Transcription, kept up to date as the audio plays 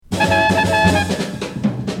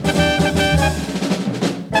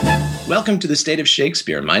welcome to the State of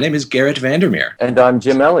Shakespeare. My name is Garrett Vandermeer. And I'm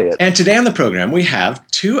Jim Elliott. And today on the program, we have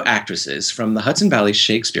two actresses from the Hudson Valley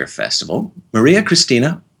Shakespeare Festival,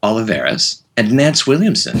 Maria-Christina Oliveras and Nance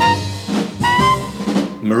Williamson.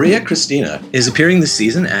 Maria-Christina is appearing this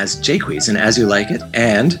season as Jaques in As You Like It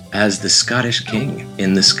and as the Scottish King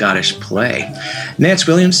in the Scottish play. Nance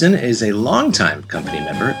Williamson is a longtime company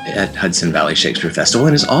member at Hudson Valley Shakespeare Festival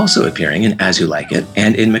and is also appearing in As You Like It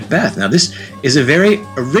and in Macbeth. Now, this is a very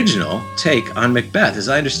original take on Macbeth. As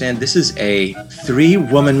I understand, this is a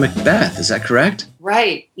three-woman Macbeth. Is that correct?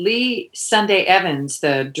 Right. Lee Sunday Evans,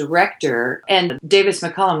 the director, and Davis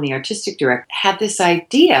McCullum, the artistic director, had this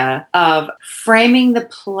idea of framing the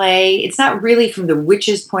play. It's not really from the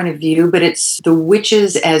witch's point of view, but it's the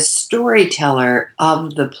witches as storyteller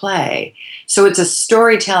of the play. So it's a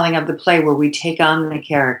storytelling of the play where we take on the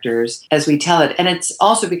characters as we tell it. And it's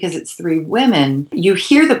also because it's three women, you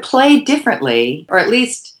hear the play differently, or at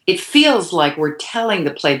least it feels like we're telling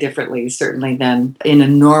the play differently, certainly, than in a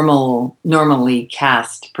normally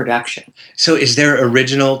cast production. So is there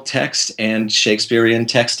original text and Shakespearean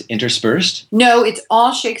text interspersed? No, it's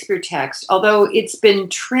all Shakespeare text, although it's been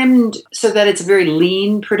trimmed so that it's a very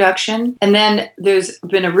lean production. And then there's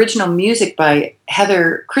been original music by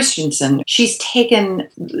Heather Christensen. She's taken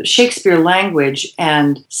Shakespeare language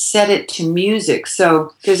and set it to music.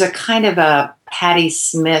 So there's a kind of a Patti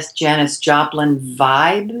Smith, Janis Joplin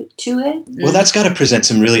vibe to it. Well, that's got to present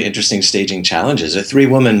some really interesting staging challenges. A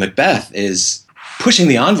three-woman Macbeth is pushing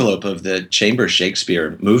the envelope of the chamber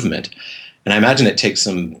Shakespeare movement, and I imagine it takes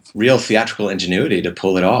some real theatrical ingenuity to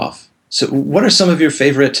pull it off. So what are some of your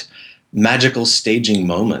favorite magical staging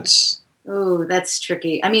moments? Oh, that's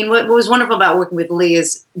tricky. I mean, what was wonderful about working with Lee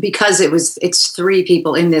is because it's three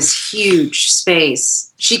people in this huge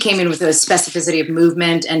space. She came in with a specificity of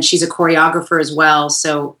movement, and she's a choreographer as well.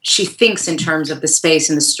 So she thinks in terms of the space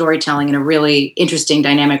and the storytelling in a really interesting,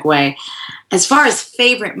 dynamic way. As far as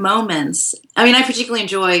favorite moments, I mean, I particularly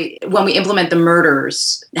enjoy when we implement the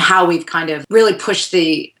murders, how we've kind of really pushed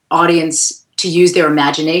the audience to use their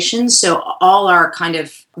imagination. So all our kind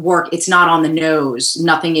of work, it's not on the nose.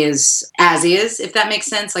 Nothing is as is, if that makes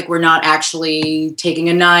sense. Like we're not actually taking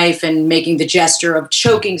a knife and making the gesture of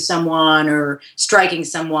choking someone or striking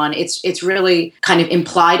someone. It's really kind of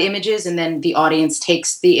implied images, and then the audience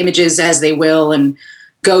takes the images as they will and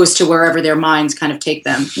goes to wherever their minds kind of take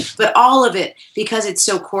them. But all of it, because it's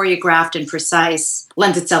so choreographed and precise,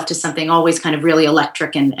 lends itself to something always kind of really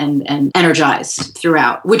electric and energized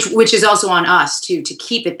throughout, which is also on us to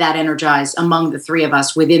keep it that energized among the three of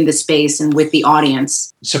us within the space and with the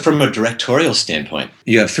audience. So from a directorial standpoint,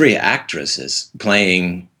 you have three actresses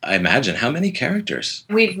playing, I imagine, how many characters?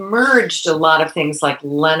 We've merged a lot of things like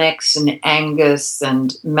Lennox and Angus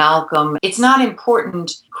and Malcolm. It's not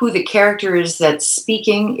important who the character is that's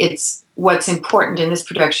speaking. It's what's important in this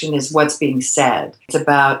production is what's being said. It's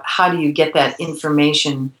about how do you get that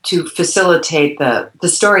information to facilitate the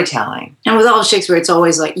storytelling. And with all of Shakespeare, it's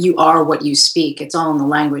always like you are what you speak. It's all in the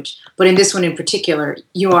language. But in this one in particular,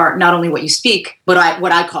 you are not only what you speak, but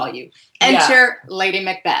what I call you. Enter Lady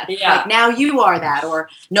Macbeth. Yeah. Like now you are that, or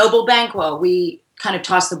Noble Banquo. We kind of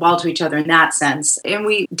toss the ball to each other in that sense. And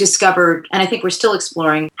we discovered, and I think we're still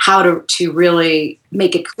exploring, how to really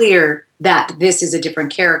make it clear that this is a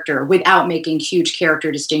different character without making huge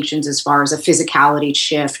character distinctions as far as a physicality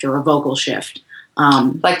shift or a vocal shift.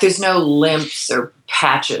 Like there's no limps or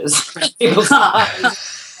patches. People's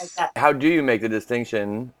eyes. How do you make the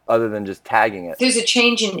distinction other than just tagging it? There's a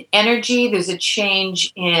change in energy. There's a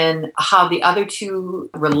change in how the other two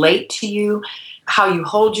relate to you, how you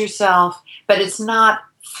hold yourself, but it's not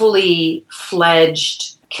fully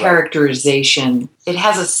fledged characterization. It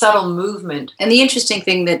has a subtle movement. And the interesting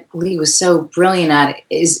thing that Lee was so brilliant at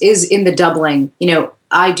is in the doubling. You know,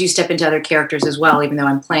 I do step into other characters as well, even though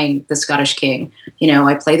I'm playing the Scottish King. You know,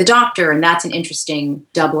 I play the Doctor, and that's an interesting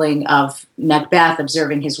doubling of Macbeth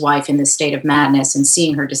observing his wife in this state of madness and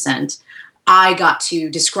seeing her descent. I got to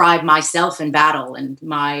describe myself in battle and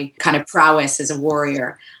my kind of prowess as a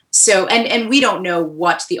warrior. So, and we don't know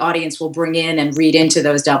what the audience will bring in and read into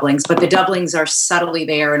those doublings, but the doublings are subtly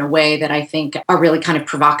there in a way that I think are really kind of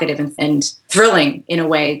provocative and thrilling in a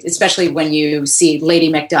way, especially when you see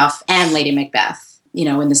Lady Macduff and Lady Macbeth, you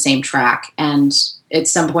know, in the same track. And at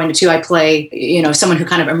some point or two, I play, you know, someone who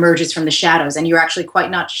kind of emerges from the shadows, and you're actually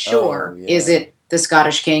quite not sure. Is it the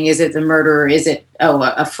Scottish King? Is it the murderer? Is it,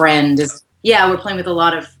 a friend? We're playing with a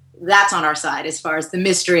lot of, that's on our side as far as the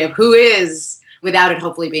mystery of who is, without it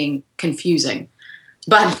hopefully being confusing.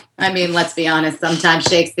 But, I mean, let's be honest, sometimes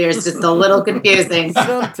Shakespeare is just a little confusing.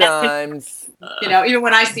 Sometimes. Even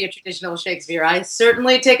when I see a traditional Shakespeare, I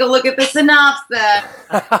certainly take a look at the synopsis.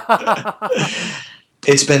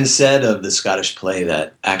 It's been said of the Scottish play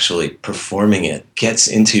that actually performing it gets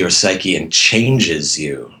into your psyche and changes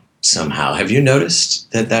you somehow. Have you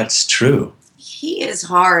noticed that that's true? He is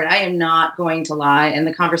hard. I am not going to lie. And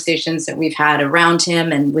the conversations that we've had around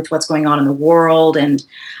him and with what's going on in the world. And,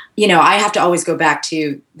 I have to always go back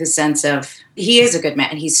to the sense of he is a good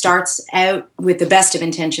man. He starts out with the best of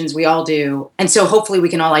intentions. We all do. And so hopefully we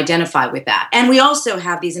can all identify with that. And we also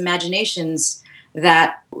have these imaginations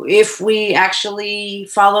that if we actually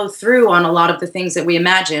follow through on a lot of the things that we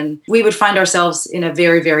imagine, we would find ourselves in a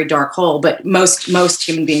very, very dark hole. But most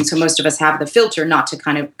human beings, so most of us have the filter not to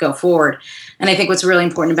kind of go forward. And I think what's really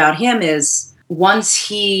important about him is once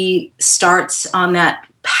he starts on that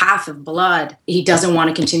path of blood, he doesn't want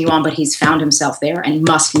to continue on, but he's found himself there and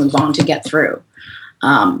must move on to get through.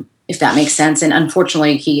 If that makes sense. And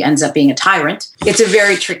unfortunately, he ends up being a tyrant. It's a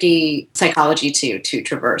very tricky psychology to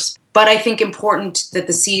traverse. But I think important that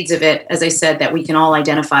the seeds of it, as I said, that we can all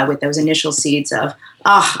identify with those initial seeds of,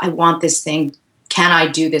 I want this thing. Can I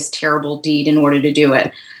do this terrible deed in order to do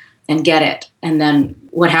it and get it? And then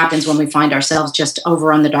what happens when we find ourselves just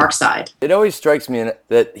over on the dark side? It always strikes me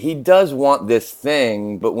that he does want this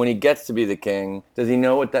thing, but when he gets to be the king, does he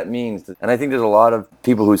know what that means? And I think there's a lot of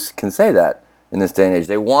people who can say that in this day and age.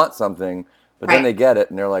 They want something, but then they get it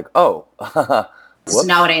and they're like, oh, it's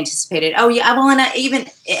not what I anticipated. Oh, yeah. Well, and even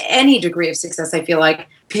any degree of success, I feel like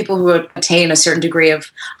people who attain a certain degree of,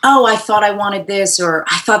 I thought I wanted this, or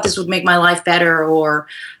I thought this would make my life better, or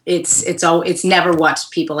it's never what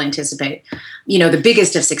people anticipate. The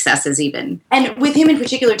biggest of successes even. And with him in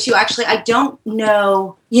particular, too, actually, I don't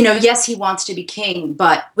know, yes, he wants to be king,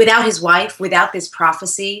 but without his wife, without this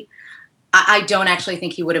prophecy, I don't actually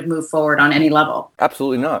think he would have moved forward on any level.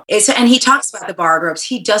 Absolutely not. And he talks about the borrowed robes.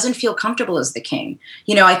 He doesn't feel comfortable as the king.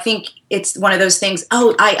 I think it's one of those things,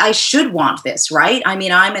 I should want this, right? I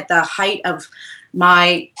mean, I'm at the height of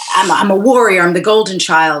I'm a warrior. I'm the golden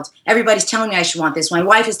child. Everybody's telling me I should want this. My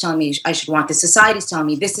wife is telling me I should want this. Society's telling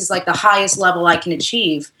me this is like the highest level I can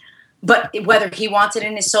achieve. But whether he wants it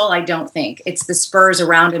in his soul, I don't think. It's the spurs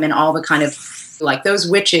around him and all the kind of, like those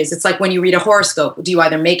witches. It's like when you read a horoscope, do you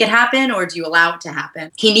either make it happen or do you allow it to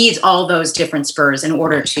happen? He needs all those different spurs in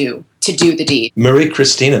order to do the deed.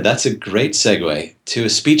 Maria-Christina, that's a great segue to a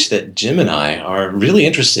speech that Jim and I are really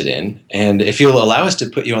interested in. And if you'll allow us to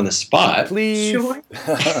put you on the spot. Please. Sure.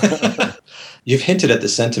 You've hinted at the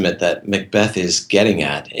sentiment that Macbeth is getting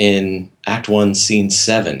at in Act 1, Scene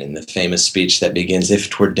 7, in the famous speech that begins, "If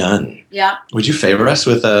 'twere done." Yeah. Would you favor us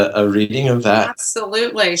with a reading of that?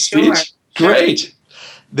 Absolutely. Speech? Sure. Great.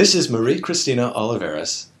 This is Maria-Christina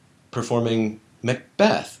Oliveras performing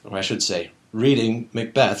Macbeth, or I should say, reading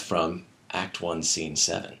Macbeth from Act 1, Scene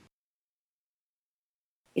 7.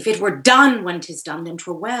 If it were done when 'tis done, then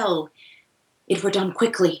 'twere well. It were done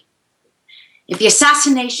quickly. If the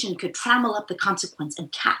assassination could trammel up the consequence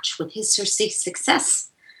and catch with his surcease success,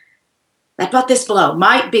 that but this blow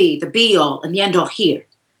might be the be-all and the end-all here.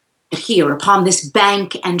 But here, upon this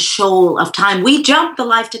bank and shoal of time, we jump the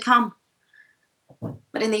life to come.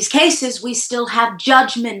 But in these cases, we still have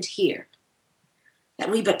judgment here,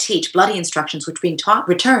 that we but teach bloody instructions which being taught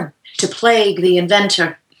return to plague the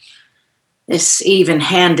inventor. This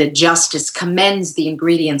even-handed justice commends the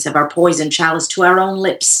ingredients of our poison chalice to our own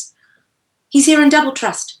lips. He's here in double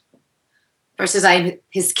trust. First as I am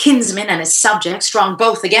his kinsman and his subject, strong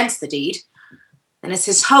both against the deed, and as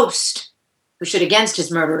his host, who should against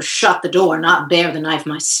his murderer shut the door, not bear the knife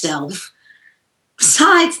myself.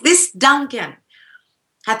 Besides, this Duncan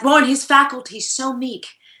hath borne his faculties so meek,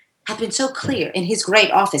 hath been so clear in his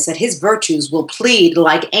great office, that his virtues will plead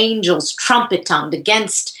like angels trumpet-tongued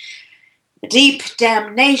against the deep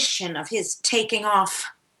damnation of his taking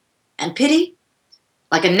off. And pity,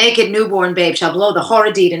 like a naked newborn babe, shall blow the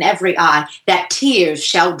horrid deed in every eye, that tears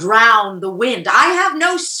shall drown the wind. I have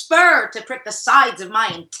no spur to prick the sides of my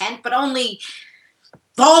intent, but only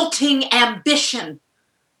vaulting ambition,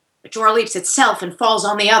 which o'erleaps itself and falls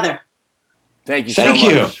on the other. Thank you Thank so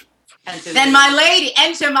you. much. Then my lady,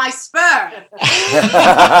 enter my spur.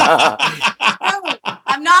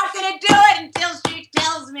 I'm not going to do it until she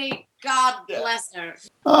tells me, God bless her.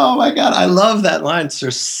 Oh my God, I love that line,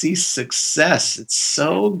 surcease success. It's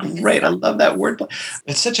so great. I love that wordplay.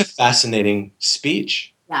 It's such a fascinating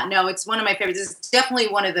speech. Yeah, no, it's one of my favorites. It's definitely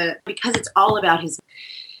one of the, because it's all about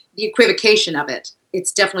the equivocation of it.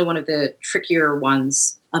 It's definitely one of the trickier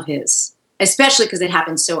ones of his, especially because it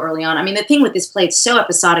happened so early on. I mean, the thing with this play, it's so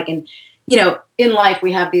episodic. And, in life,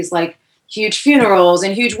 we have these like huge funerals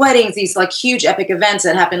and huge weddings, these like huge epic events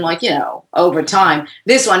that happen like, over time.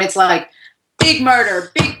 This one, it's like, big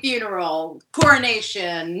murder, big funeral,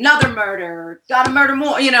 coronation, another murder, gotta murder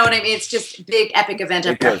more. You know what I mean? It's just big epic event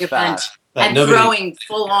after epic event, and throwing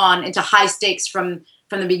full on into high stakes from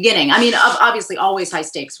the beginning. I mean, obviously always high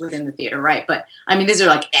stakes within the theater, right? But I mean, these are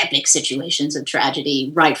like epic situations of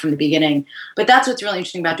tragedy right from the beginning. But that's what's really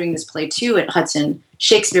interesting about doing this play too at Hudson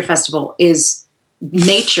Shakespeare Festival is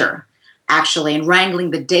nature, actually, and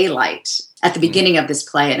wrangling the daylight at the beginning of this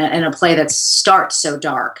play, and a play that starts so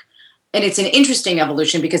dark. And it's an interesting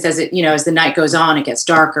evolution because as the night goes on, it gets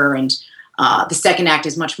darker, and the second act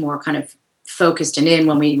is much more kind of focused and in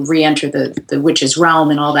when we re-enter the witch's realm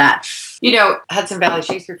and all that. Hudson Valley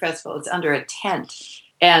Shakespeare Festival is under a tent,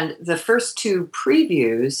 and the first two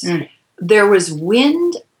previews, there was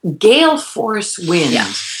wind, gale force wind,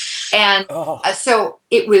 and so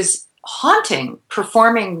it was haunting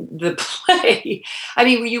performing the play. I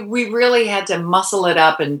mean, we really had to muscle it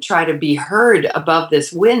up and try to be heard above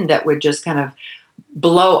this wind that would just kind of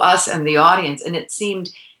blow us and the audience. And it seemed,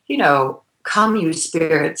 come you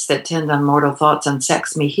spirits that tend on mortal thoughts,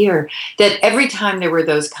 unsex me here, that every time there were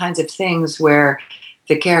those kinds of things where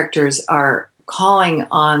the characters are calling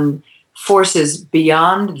on forces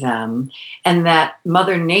beyond them and that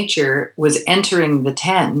Mother Nature was entering the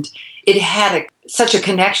tent, it had such a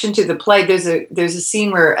connection to the play. There's a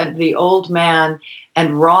scene where the old man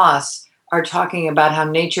and Ross are talking about how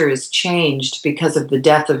nature has changed because of the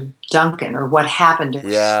death of Duncan or what happened during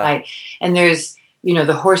the night. And there's,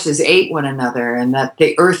 the horses ate one another and that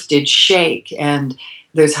the earth did shake and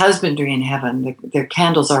there's husbandry in heaven. Their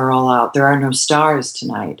candles are all out. There are no stars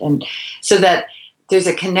tonight. And so that there's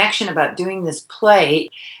a connection about doing this play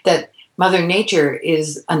that Mother Nature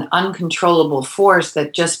is an uncontrollable force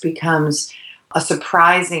that just becomes a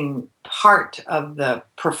surprising part of the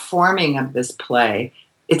performing of this play.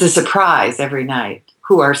 It's a surprise every night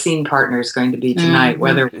who our scene partner is going to be tonight,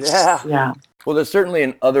 whether Well, there's certainly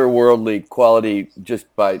an otherworldly quality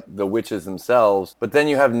just by the witches themselves, but then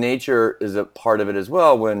you have nature is a part of it as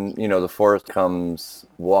well when, the forest comes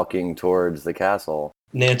walking towards the castle.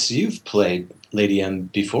 Nance, you've played Lady M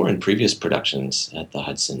before in previous productions at the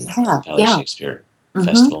Hudson Valley Shakespeare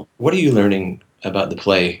Festival. What are you learning about the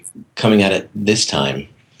play coming at it this time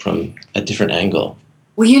from a different angle?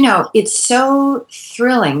 Well, it's so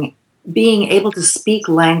thrilling being able to speak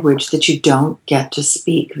language that you don't get to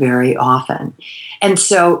speak very often. And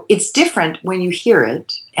so it's different when you hear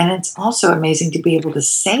it. And it's also amazing to be able to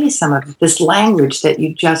say some of this language that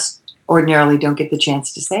you just ordinarily don't get the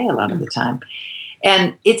chance to say a lot of the time.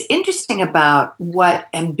 And it's interesting about what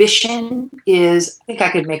ambition is. I think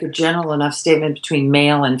I could make a general enough statement between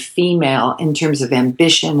male and female in terms of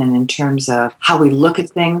ambition and in terms of how we look at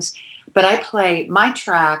things. But I play my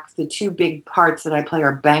track, the two big parts that I play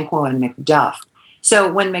are Banquo and Macduff.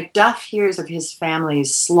 So when Macduff hears of his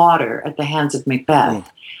family's slaughter at the hands of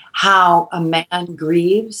Macbeth, how a man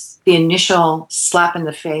grieves, the initial slap in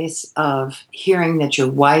the face of hearing that your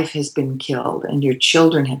wife has been killed and your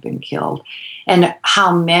children have been killed, and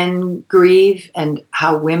how men grieve and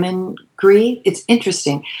how women grieve. It's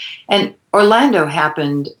interesting. And Orlando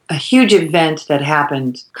happened, a huge event that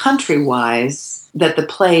happened country-wise that the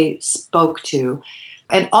play spoke to.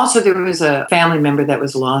 And also there was a family member that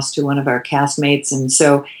was lost to one of our castmates. And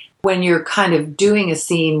so when you're kind of doing a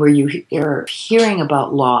scene where you're hearing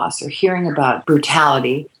about loss or hearing about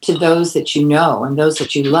brutality to those that you know and those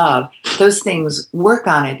that you love, those things work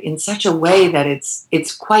on it in such a way that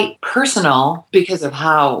it's quite personal because of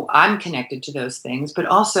how I'm connected to those things, but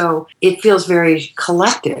also it feels very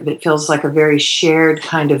collective. It feels like a very shared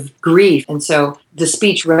kind of grief. And so the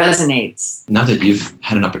speech resonates. Now that you've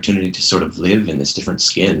had an opportunity to sort of live in this different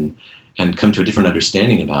skin and come to a different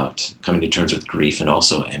understanding about coming to terms with grief and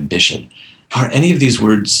also ambition, are any of these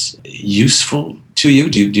words useful to you?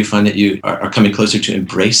 Do you find that you are coming closer to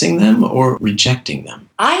embracing them or rejecting them?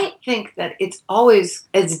 I think that it's always,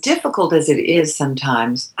 as difficult as it is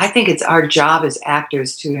sometimes, I think it's our job as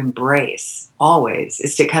actors to embrace, always,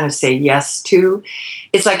 is to kind of say yes to.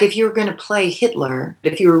 It's like if you were going to play Hitler,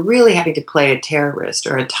 if you were really having to play a terrorist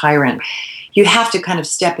or a tyrant, you have to kind of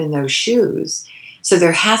step in those shoes. So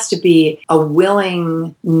there has to be a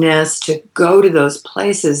willingness to go to those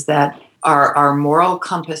places that our moral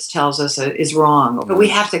compass tells us is wrong. But we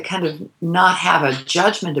have to kind of not have a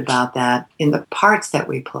judgment about that in the parts that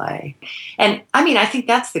we play. And I mean, I think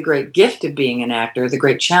that's the great gift of being an actor. The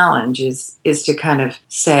great challenge is to kind of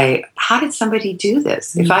say, how did somebody do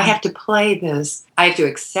this? Mm-hmm. If I have to play this, I have to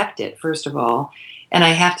accept it, first of all, and I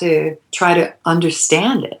have to try to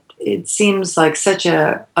understand it. It seems like such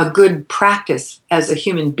a good practice as a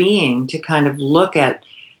human being to kind of look at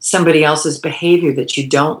somebody else's behavior that you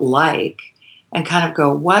don't like and kind of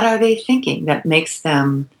go, what are they thinking that makes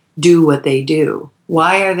them do what they do?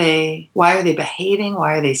 Why are they behaving?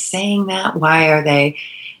 Why are they saying that?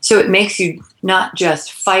 So it makes you not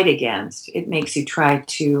just fight against, it makes you try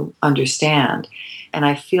to understand. And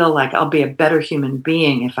I feel like I'll be a better human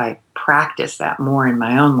being if I practice that more in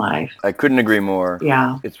my own life. I couldn't agree more.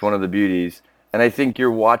 Yeah. It's one of the beauties. And I think you're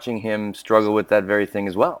watching him struggle with that very thing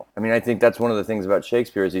as well. I mean, I think that's one of the things about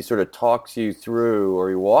Shakespeare is he sort of talks you through, or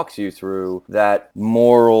he walks you through that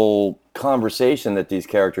moral conversation that these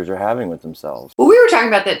characters are having with themselves. Well, we were talking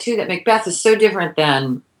about that too, that Macbeth is so different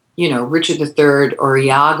than, Richard III or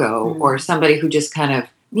Iago or somebody who just kind of,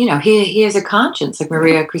 he has a conscience, like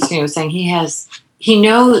Maria-Christina was saying. He has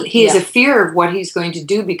a fear of what he's going to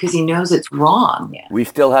do because he knows it's wrong. Yeah. We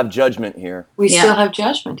still have judgment here. Still have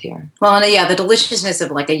judgment here. Well, and the deliciousness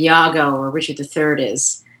of like a Iago or Richard III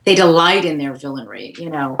is they delight in their villainy.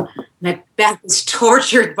 Macbeth is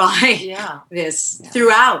tortured by this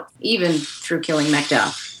throughout, even through killing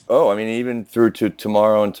Macduff. Oh, I mean, even through to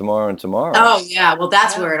tomorrow and tomorrow and tomorrow. Oh, yeah. Well,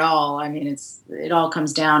 that's where it all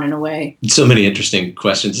comes down in a way. So many interesting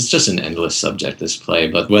questions. It's just an endless subject, this play,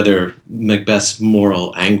 but whether Macbeth's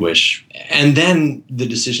moral anguish and then the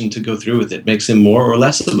decision to go through with it makes him more or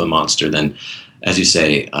less of a monster than, as you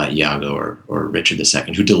say, Iago or Richard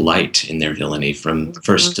II, who delight in their villainy from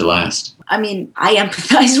first to last. I mean, I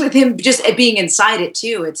empathize with him just being inside it,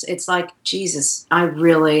 too. It's like, Jesus, I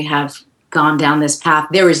really have gone down this path.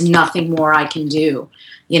 There is nothing more I can do.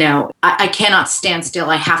 I cannot stand still.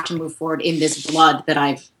 I have to move forward in this blood that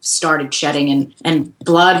I've started shedding, and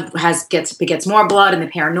blood begets more blood, and the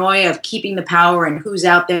paranoia of keeping the power and who's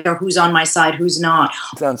out there, who's on my side, who's not.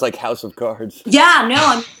 Sounds like House of Cards. Yeah,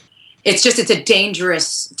 no, it's a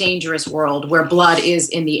dangerous, dangerous world where blood is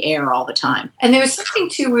in the air all the time. And there was something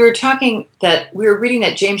too, we were reading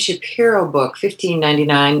that James Shapiro book,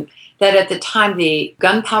 1599, that at the time the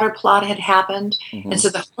gunpowder plot had happened. Mm-hmm. And so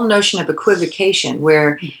the whole notion of equivocation,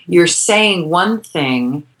 where you're saying one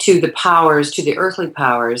thing to the powers, to the earthly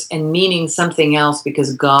powers, and meaning something else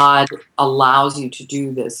because God allows you to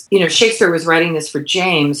do this. Shakespeare was writing this for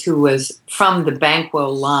James, who was from the Banquo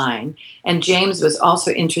line, and James was also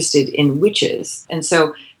interested in witches. And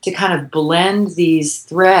so to kind of blend these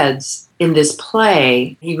threads in this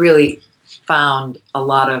play, he really found a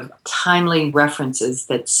lot of timely references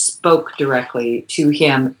that spoke directly to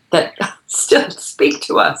him that still speak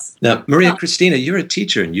to us. Now, Maria-Christina, you're a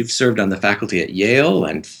teacher and you've served on the faculty at Yale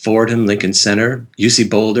and Fordham, Lincoln Center, UC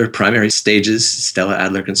Boulder, Primary Stages, Stella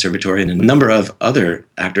Adler Conservatory, and a number of other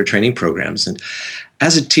actor training programs. And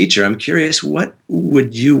as a teacher, I'm curious, what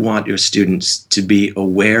would you want your students to be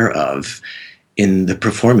aware of in the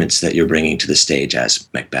performance that you're bringing to the stage as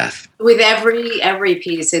Macbeth? With every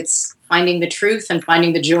piece, it's finding the truth and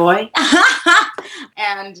finding the joy.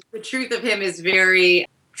 And the truth of him is very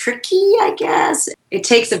tricky, I guess. It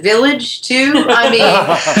takes a village, too. I mean,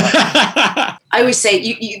 I always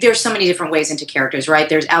say there's so many different ways into characters, right?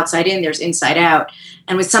 There's outside in, there's inside out.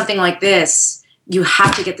 And with something like this, you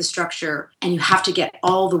have to get the structure and you have to get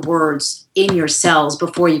all the words in your cells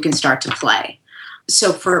before you can start to play.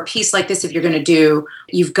 So for a piece like this, if you're going to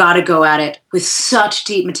you've got to go at it with such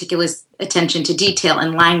deep, meticulous attention to detail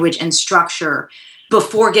and language and structure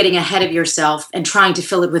before getting ahead of yourself and trying to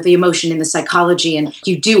fill it with the emotion and the psychology. And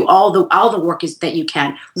you do all the work that you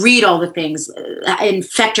can. Read all the things.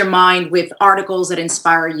 Infect your mind with articles that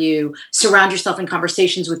inspire you. Surround yourself in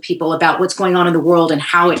conversations with people about what's going on in the world and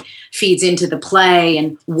how it feeds into the play,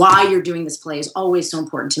 and why you're doing this play is always so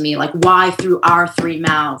important to me. Like, why through our three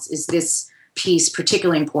mouths is this piece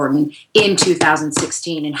particularly important in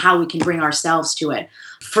 2016, and how we can bring ourselves to it.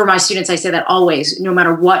 For my students, I say that always, no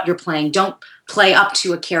matter what you're playing, don't play up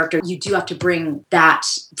to a character. You do have to bring that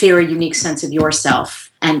very unique sense of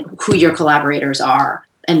yourself and who your collaborators are,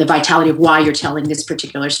 and the vitality of why you're telling this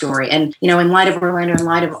particular story. And, in light of Orlando, in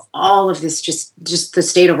light of all of this, just the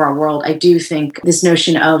state of our world, I do think this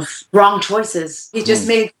notion of wrong choices, he just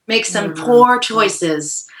makes some poor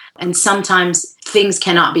choices, and sometimes things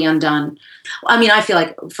cannot be undone. I mean, I feel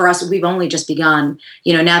like for us, we've only just begun.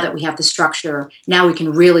 Now that we have the structure, now we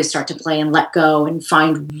can really start to play and let go and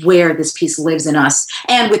find where this piece lives in us.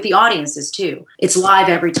 And with the audiences, too. It's live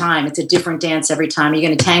every time. It's a different dance every time. Are you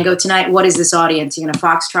going to tango tonight? What is this audience? Are you going to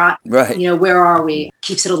foxtrot? Right. Where are we?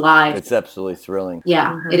 Keeps it alive. It's absolutely thrilling.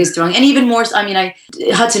 Yeah, It is thrilling. And even more,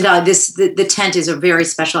 Hudson Valley, the tent is a very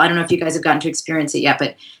special, I don't know if you guys have gotten to experience it yet,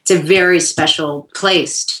 but it's a very special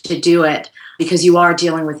place to do it, because you are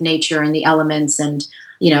dealing with nature and the elements and,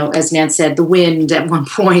 as Nance said, the wind at one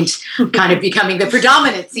point kind of becoming the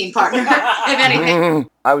predominant scene partner, if anything.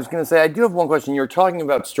 I was going to say, I do have one question. You're talking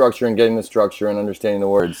about structure and getting the structure and understanding the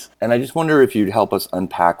words. And I just wonder if you'd help us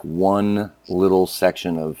unpack one little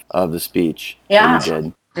section of the speech that you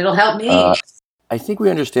did. It'll help me. I think we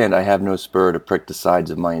understand I have no spur to prick the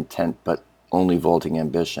sides of my intent, but only vaulting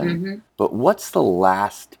ambition. Mm-hmm. But what's the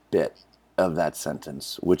last bit of that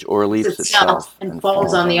sentence, which o'erleaps itself and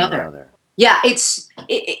falls on the other? Yeah, it's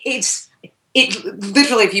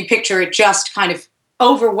literally, if you picture it just kind of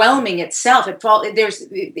overwhelming itself, it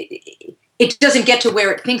doesn't get to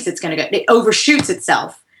where it thinks it's going to go. It overshoots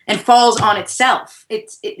itself and falls on itself.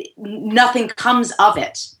 Nothing comes of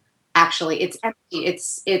it. Actually, it's empty.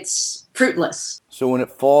 It's fruitless. So when it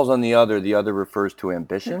falls on the other refers to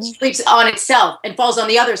ambition? It sleeps on itself and falls on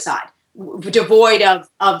the other side, devoid of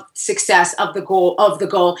success of the goal.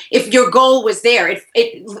 If your goal was there, it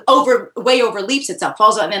way overleaps itself,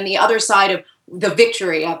 falls on then the other side of the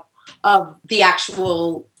victory of the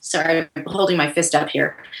actual. Sorry, I'm holding my fist up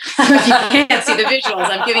here. If you can't see the visuals,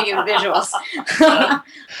 I'm giving you the visuals.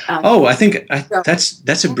 I think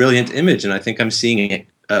that's a brilliant image, and I think I'm seeing it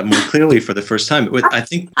more clearly for the first time. I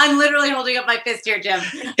think I'm literally holding up my fist here, Jim.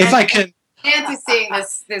 If I can, Nance is seeing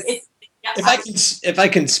this. If I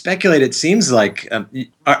can speculate, it seems like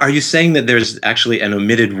are you saying that there's actually an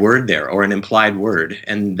omitted word there or an implied word,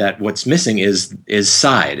 and that what's missing is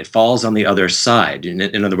side? It falls on the other side.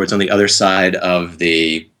 In other words, on the other side of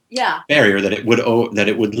the barrier that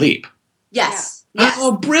it would leap. Yes. Yeah. Yes.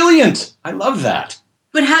 Oh, brilliant! I love that.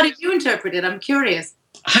 But how did you interpret it? I'm curious.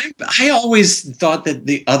 I always thought that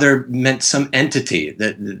the other meant some entity,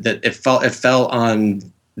 that it fell on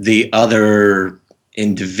the other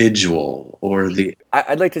individual or the.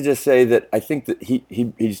 I'd like to just say that I think that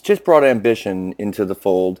he's just brought ambition into the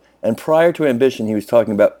fold, and prior to ambition he was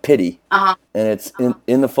talking about pity, and it's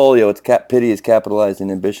in the folio. It's pity is capitalized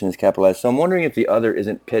and ambition is capitalized. So I'm wondering if the other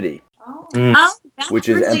isn't pity, that's which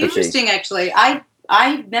is really empathy. Interesting, actually.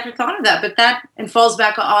 I never thought of that, but that falls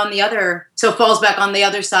back on the other. So falls back on the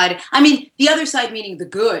other side. I mean, the other side meaning the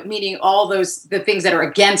good, meaning all the things that are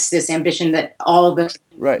against this ambition, that all the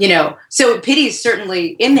right. So pity is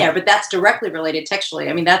certainly in there, but that's directly related textually.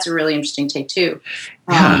 I mean, that's a really interesting take too.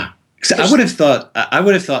 So I would have thought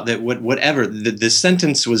that whatever the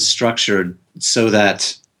sentence was structured so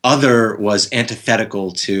that other was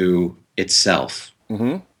antithetical to itself.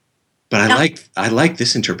 Mm-hmm. But I like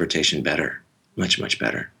this interpretation better. Much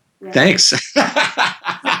better. Yeah. Thanks.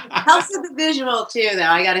 Helps with the visual too, though,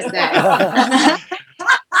 I gotta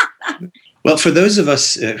say. Well, for those of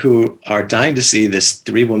us who are dying to see this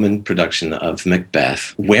 3-woman production of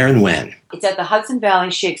Macbeth, where and when? It's at the Hudson Valley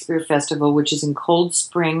Shakespeare Festival, which is in Cold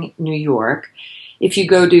Spring, New York. If you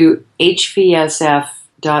go to hvsf.org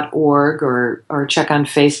or check on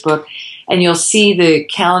Facebook, and you'll see the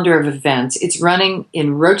calendar of events. It's running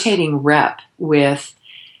in rotating rep with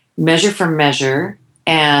Measure for Measure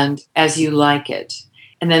and As You Like It.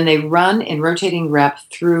 And then they run in rotating rep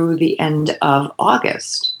through the end of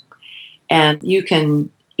August. And you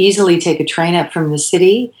can easily take a train up from the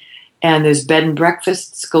city, and there's bed and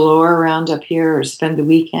breakfasts galore around up here, or spend the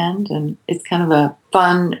weekend. And it's kind of a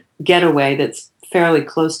fun getaway that's fairly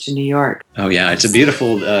close to New York. Oh, yeah. It's a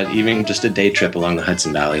beautiful evening, just a day trip along the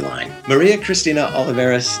Hudson Valley line. Maria-Christina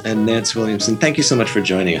Oliveras and Nance Williamson, thank you so much for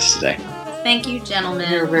joining us today. Thank you,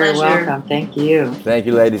 gentlemen. You're very welcome. Thank you. Thank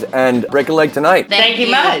you, ladies. And break a leg tonight. Thank you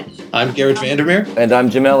much. I'm Garrett Vandermeer. And I'm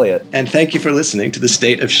Jim Elliott. And thank you for listening to The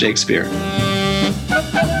State of Shakespeare.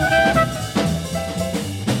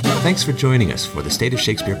 Thanks for joining us for the State of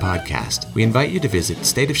Shakespeare podcast. We invite you to visit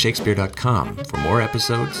stateofshakespeare.com for more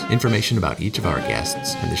episodes, information about each of our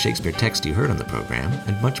guests, and the Shakespeare text you heard on the program,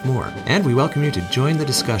 and much more. And we welcome you to join the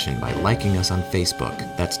discussion by liking us on Facebook.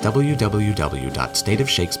 That's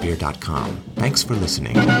www.stateofshakespeare.com. Thanks for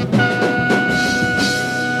listening.